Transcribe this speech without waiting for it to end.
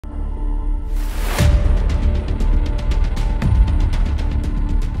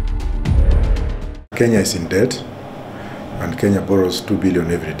Kenya is in debt, and Kenya borrows 2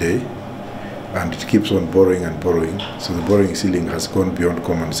 billion every day, and it keeps on borrowing and borrowing. So the borrowing ceiling has gone beyond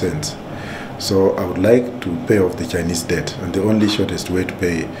common sense. So I would like to pay off the Chinese debt, and the only shortest way to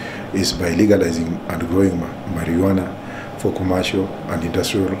pay is by legalizing and growing marijuana for commercial and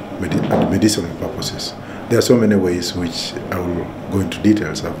industrial and medicinal purposes. There are so many ways which I will go into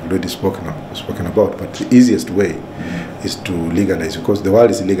details. I've already spoken about, but the easiest way is to legalize, because the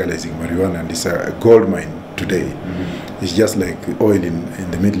world is legalizing marijuana, and it's a gold mine today. It's just like oil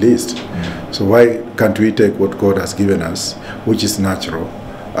in the Middle East. So why can't we take what God has given us, which is natural,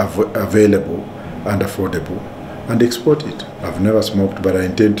 available and affordable, and export it? I've never smoked, but I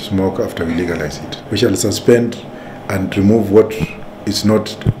intend to smoke after we legalize it. We shall suspend and remove what is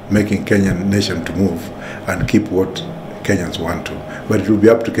not making Kenyan nation to move, and keep what Kenyans want to. But it will be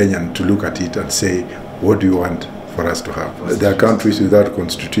up to Kenyan to look at it and say, what do you want for us to have? There are countries without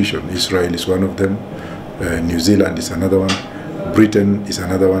constitution. Israel is one of them. New Zealand is another one. Britain is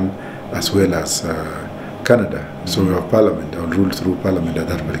another one, as well as Canada. So we have parliament. I'll rule through parliament at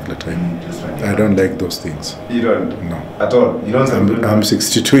that particular time. I don't like those things. You don't? No. At all? You don't? I'm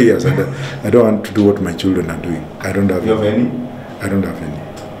 62 years and I don't want to do what my children are doing. I don't have. You have any? I don't have any.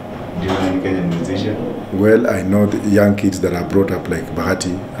 Do you know any Kenyan musician? Well, I know the young kids that are brought up like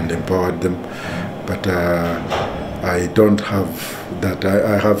Bahati and empowered them, but I don't have that.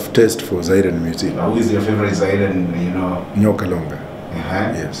 I have taste for Zairan music. Who is your favorite Zairan, you know? Nyoka Longa.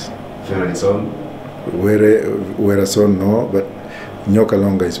 Yes. Favorite song? Where a song, no, but Nyoka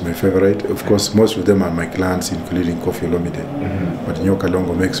Longa is my favorite. Of course, most of them are my clients, including Kofi Olomide. But Nyoka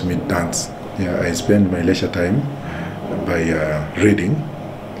Longa makes me dance. Yeah, I spend my leisure time by reading.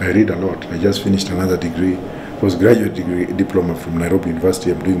 I read a lot. I just finished another degree, postgraduate degree, diploma from Nairobi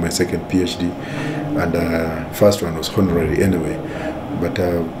University. I'm doing my second PhD, and first one was honorary anyway. But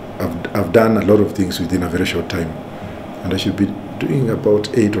I've done a lot of things within a very short time, and I should be doing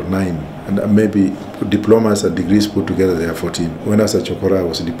about 8 or 9, and maybe diplomas and degrees put together, they are 14. When I was at Chokora, I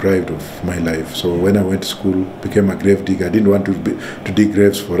was deprived of my life. So when I went to school, became a grave digger. I didn't want to dig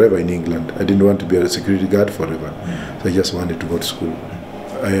graves forever in England. I didn't want to be a security guard forever. So I just wanted to go to school.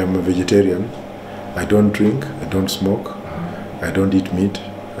 I am a vegetarian. I don't drink, I don't smoke, I don't eat meat,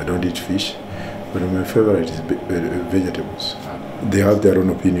 I don't eat fish, but my favorite is vegetables. They have their own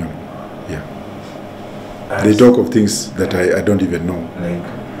opinion, yeah. They talk of things that I don't even know.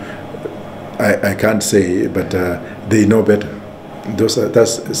 I can't say, but they know better.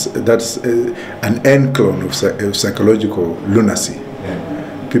 That's an enclone of psychological lunacy.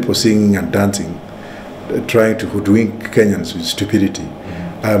 People singing and dancing, trying to hoodwink Kenyans with stupidity.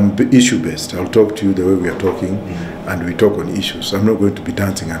 I'm issue-based. I'll talk to you the way we are talking, and we talk on issues. I'm not going to be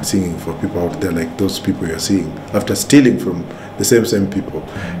dancing and singing for people out there like those people you're seeing. After stealing from the same people,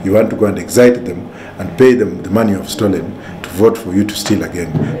 you want to go and excite them and pay them the money you've stolen to vote for you to steal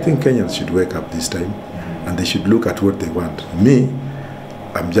again. I think Kenyans should wake up this time, and they should look at what they want. Me,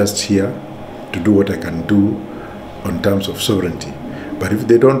 I'm just here to do what I can do on terms of sovereignty. But if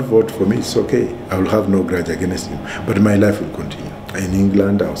they don't vote for me, it's okay. I will have no grudge against them. But my life will continue. In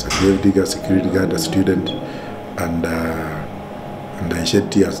England, I was a grave digger, security guard, a student, and I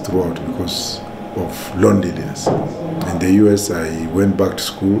shed tears throughout because of loneliness. In the US, I went back to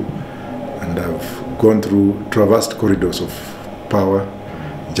school, and I've gone through, traversed corridors of power,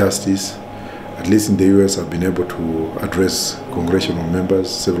 justice. At least in the US, I've been able to address congressional members,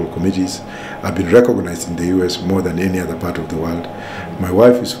 several committees. I've been recognized in the US more than any other part of the world. My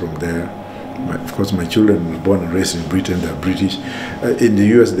wife is from there. Of course, my children were born and raised in Britain, they're British. In the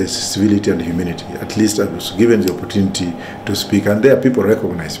US, there's civility and humanity. At least I was given the opportunity to speak, and there people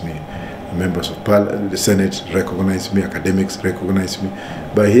recognize me. Members of the Senate recognize me, academics recognize me.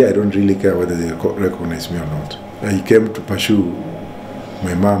 But here, I don't really care whether they recognize me or not. I came to pursue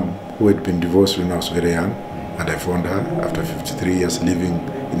my mom, who had been divorced when I was very young, and I found her after 53 years living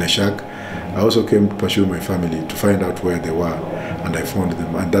in a shack. I also came to pursue my family to find out where they were, and I found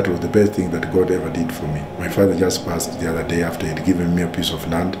them, and that was the best thing that God ever did for me. My father just passed the other day after he'd given me a piece of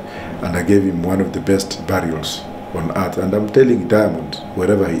land, and I gave him one of the best burials on earth, and I'm telling Diamond,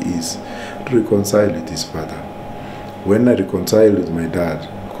 wherever he is, to reconcile with his father. When I reconciled with my dad,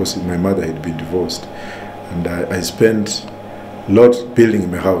 because my mother had been divorced, and I spent a lot building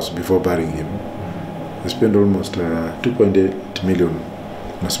my house before burying him. I spent almost 2.8 million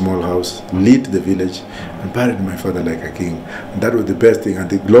in a small house, lit the village, and buried my father like a king. And that was the best thing, and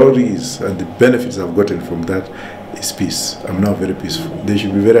the glories and the benefits I've gotten from that is peace. I'm now very peaceful. They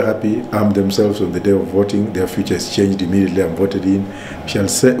should be very happy, arm themselves on the day of voting. Their future is changed immediately. I'm voted in.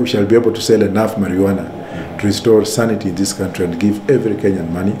 We shall be able to sell enough marijuana to restore sanity in this country and give every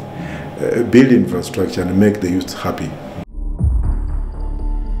Kenyan money. build infrastructure and make the youth happy.